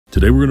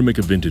Today we're going to make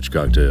a vintage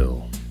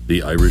cocktail,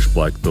 the Irish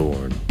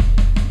Blackthorn.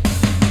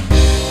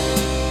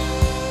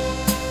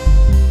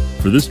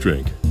 For this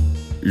drink,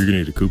 you're going to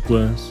need a coupe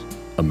glass,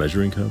 a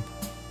measuring cup,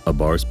 a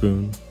bar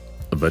spoon,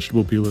 a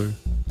vegetable peeler,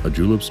 a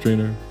julep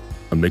strainer,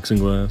 a mixing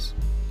glass,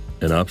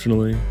 and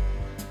optionally,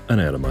 an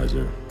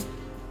atomizer.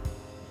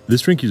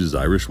 This drink uses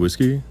Irish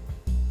whiskey,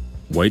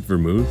 white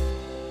vermouth,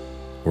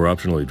 or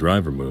optionally dry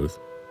vermouth,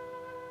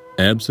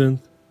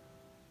 absinthe,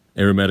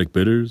 aromatic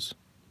bitters,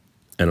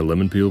 and a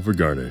lemon peel for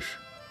garnish.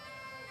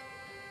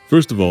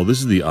 First of all, this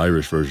is the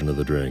Irish version of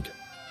the drink.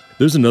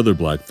 There's another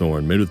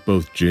Blackthorn made with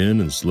both gin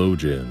and sloe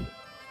gin.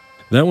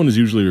 That one is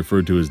usually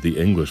referred to as the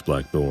English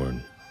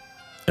Blackthorn.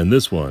 And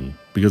this one,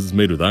 because it's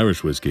made with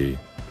Irish whiskey,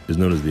 is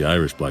known as the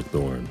Irish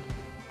Blackthorn.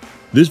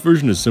 This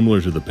version is similar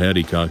to the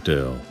Paddy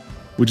Cocktail,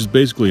 which is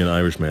basically an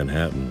Irish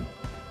Manhattan,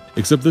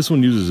 except this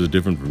one uses a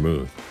different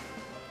vermouth.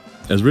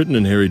 As written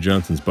in Harry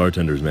Johnson's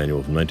Bartender's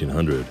Manual from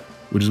 1900,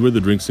 which is where the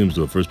drink seems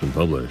to have first been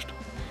published,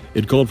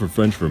 it called for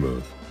French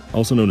vermouth,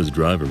 also known as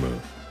dry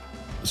vermouth.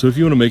 So if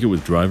you want to make it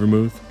with dry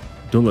vermouth,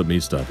 don't let me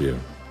stop you.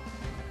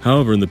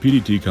 However, in the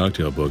PDT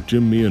cocktail book,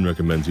 Jim Meehan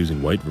recommends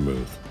using white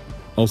vermouth,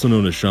 also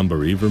known as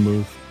Chambéry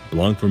vermouth,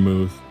 Blanc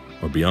vermouth,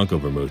 or Bianco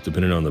vermouth,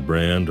 depending on the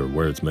brand or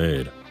where it's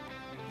made.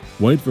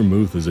 White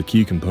vermouth is a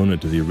key component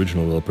to the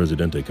original El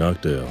Presidente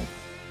cocktail.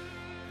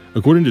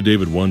 According to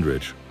David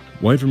Wondrich,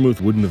 white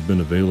vermouth wouldn't have been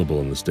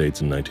available in the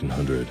States in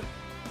 1900.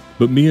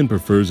 But Meehan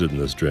prefers it in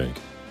this drink,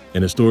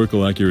 and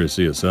historical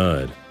accuracy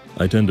aside,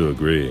 I tend to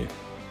agree.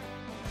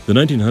 The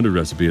 1900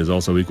 recipe is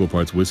also equal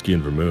parts whiskey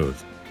and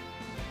vermouth.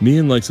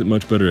 Meehan likes it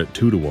much better at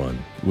 2-to-1,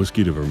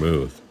 whiskey to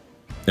vermouth.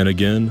 And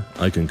again,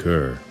 I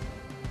concur.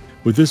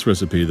 With this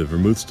recipe, the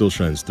vermouth still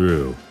shines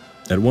through.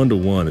 At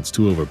 1-to-1, it's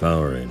too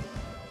overpowering.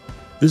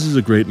 This is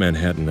a great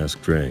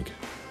Manhattan-esque drink.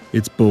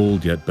 It's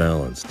bold yet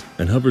balanced,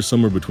 and hovers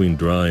somewhere between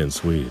dry and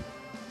sweet.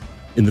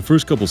 In the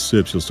first couple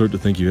sips, you'll start to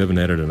think you haven't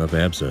added enough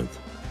absinthe,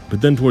 but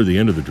then toward the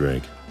end of the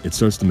drink, it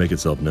starts to make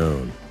itself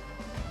known.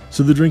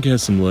 So the drink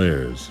has some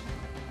layers,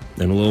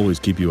 and will always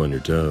keep you on your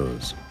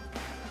toes.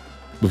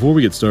 Before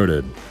we get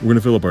started, we're going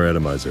to fill up our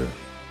atomizer.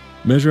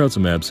 Measure out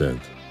some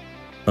absinthe.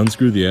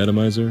 Unscrew the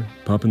atomizer,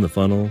 pop in the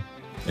funnel,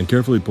 and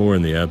carefully pour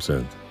in the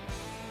absinthe.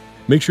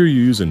 Make sure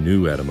you use a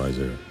new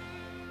atomizer.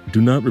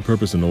 Do not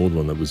repurpose an old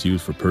one that was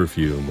used for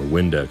perfume or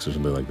Windex or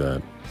something like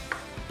that.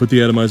 Put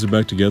the atomizer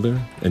back together,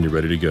 and you're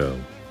ready to go.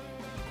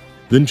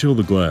 Then chill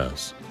the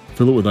glass.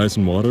 Fill it with ice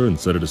and water and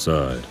set it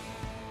aside.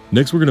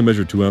 Next, we're going to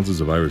measure 2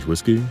 ounces of Irish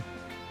whiskey.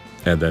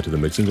 Add that to the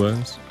mixing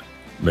glass.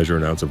 Measure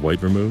an ounce of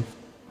white vermouth,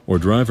 or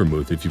dry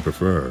vermouth if you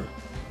prefer.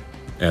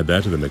 Add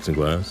that to the mixing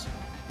glass.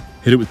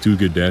 Hit it with 2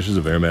 good dashes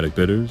of aromatic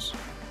bitters.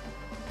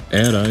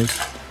 Add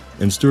ice,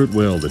 and stir it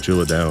well to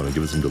chill it down and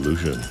give it some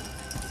dilution.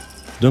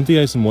 Dump the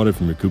ice and water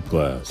from your coupe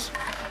glass.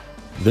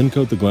 Then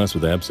coat the glass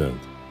with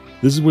absinthe.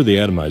 This is where the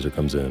atomizer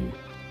comes in.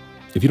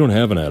 If you don't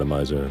have an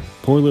atomizer,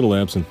 pour a little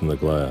absinthe in the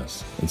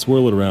glass and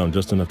swirl it around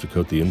just enough to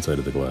coat the inside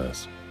of the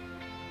glass.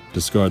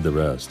 Discard the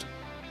rest.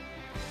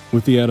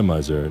 With the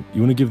atomizer,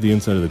 you want to give the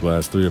inside of the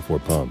glass 3 or 4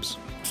 pumps.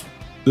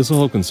 This will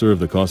help conserve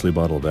the costly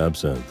bottle of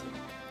absinthe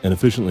and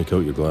efficiently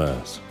coat your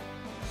glass.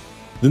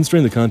 Then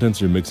strain the contents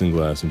of your mixing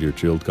glass into your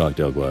chilled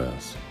cocktail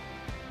glass.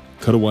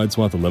 Cut a wide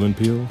swath of lemon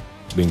peel,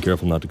 being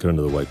careful not to cut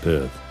into the white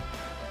pith.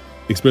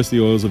 Express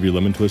the oils of your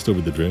lemon twist over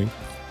the drink,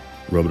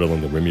 rub it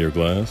along the rim of your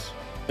glass,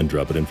 and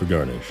drop it in for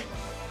garnish.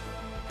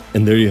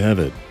 And there you have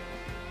it,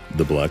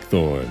 the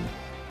Blackthorn,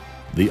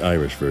 the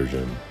Irish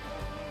version.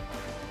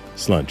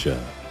 Sláinte.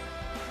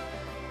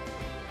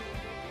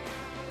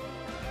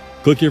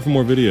 Click here for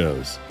more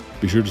videos.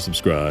 Be sure to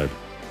subscribe,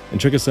 and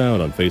check us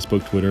out on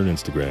Facebook, Twitter, and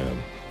Instagram.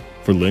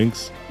 For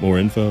links, more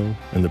info,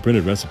 and the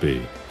printed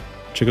recipe,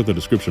 check out the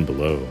description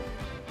below.